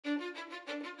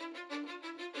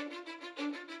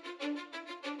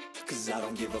Cause I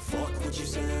don't give a fuck what you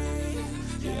say.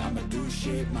 Yeah, I'ma do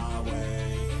shit my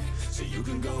way. So you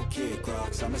can go kick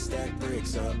rocks, I'ma stack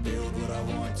bricks up, build what I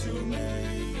want to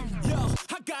make. Yo,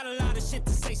 I got a lot of shit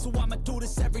to say, so I'ma do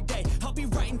this every day. I'll be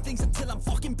writing things until I'm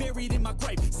fucking buried in my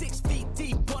grave. 6 feet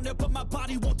deep under, but my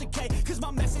body won't decay. Cause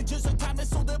my messages are timeless,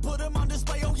 so they'll put them on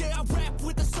display. Oh yeah, I rap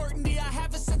with a certainty, I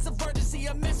have a sense of urgency.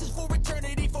 A message for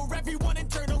eternity, for everyone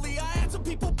internally. I had some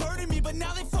people burning me, but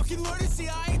now they fucking learn to see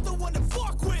I ain't the one to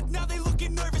fuck with. Now they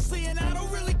looking nervously, and I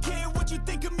don't really care what you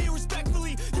think of me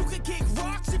respectfully. You can kick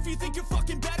rocks if you think you're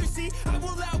fucking better, see. I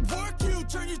will outwork you,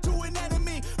 turn you to an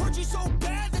enemy. Hurt you so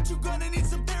bad that you're gonna need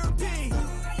some therapy.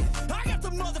 I got the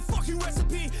motherfucking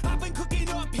recipe. I've been cooking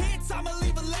up hits, I'ma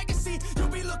leave a legacy. You'll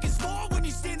be looking small when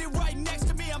you're standing right next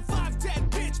to me. I'm 5'10",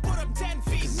 bitch, but I'm 10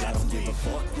 feet. Cause I don't give a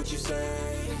fuck what you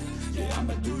say. Yeah,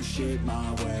 I'ma do shit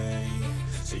my way.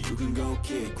 So you can go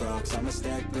kick rocks, I'ma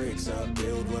stack bricks up,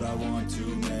 build what I want to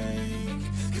make.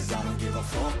 Cause I don't give a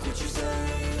fuck what you say.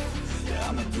 Yeah,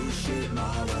 I'ma do shit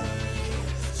my way.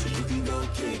 So you can go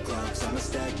kick rocks, I'ma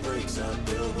stack bricks up,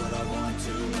 build what I want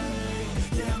to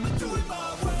make. Yeah, I'ma do it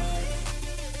my way.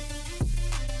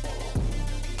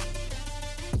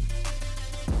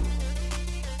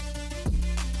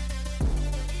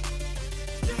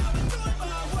 Yeah, I'ma do it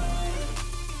my way.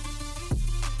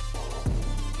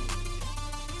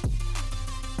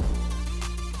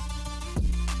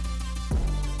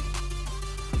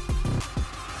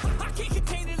 I can't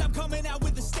contain it, I'm coming out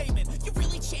with a statement. You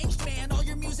really changed, man, all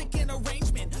your music and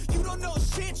arrangement. You don't know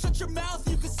shit, shut your mouth,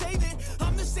 you can save it.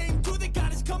 I'm the same dude that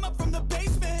got his come up from the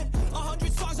basement.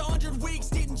 100 songs, 100 weeks,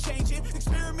 didn't change it.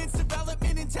 Experiments,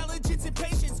 development, intelligence, and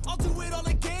patience. I'll do it all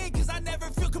again, cause I never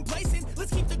feel complacent.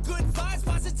 Let's keep the good vibes,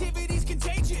 positivity's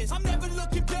contagious. I'm never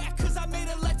looking back, cause I made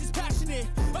a life that's passionate.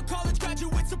 A college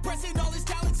graduate suppressing all his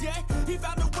talents, yeah. He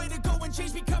found a way to go and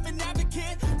change, become an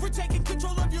advocate. For taking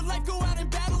control of your life, go out and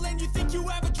battle. And you think you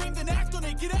have a dream, then act on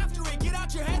it. Get after it, get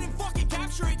out your head and fucking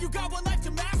capture it. You got one life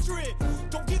to master it.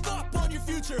 Don't give up on your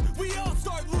future, we all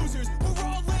start losers. We're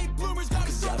all late bloomers,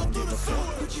 gotta struggle through the sewer.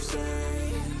 What you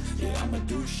say? Yeah, I'ma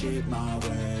do shit my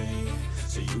way.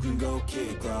 So you can go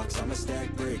kick rocks, I'ma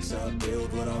stack bricks up,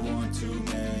 build what I want to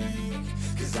make.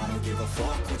 Cause I don't give a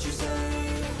fuck what you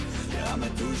say. Yeah, I'ma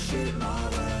do shit my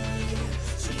way.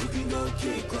 So you can go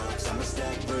kick rocks, I'ma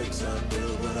stack bricks up,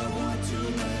 build what I want to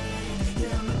make.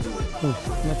 Yeah, I'ma do it my way.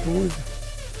 La pause.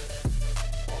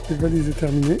 Les valises est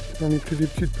terminée. J'en ai pris des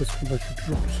petites parce que je suis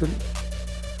toujours tout seul.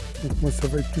 Donc moi ça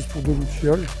va être plus pour de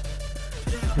l'outillage.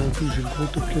 Et en plus j'ai le gros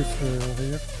top-caisse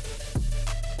arrière.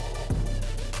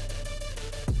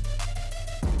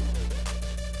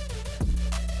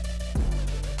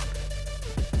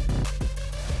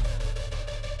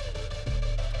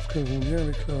 Parce qu'elles vont bien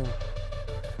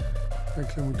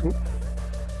avec la moto.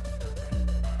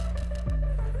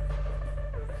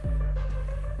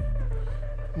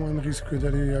 Moins de risque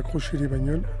d'aller accrocher les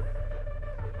bagnoles.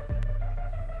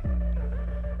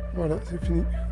 Voilà, c'est fini.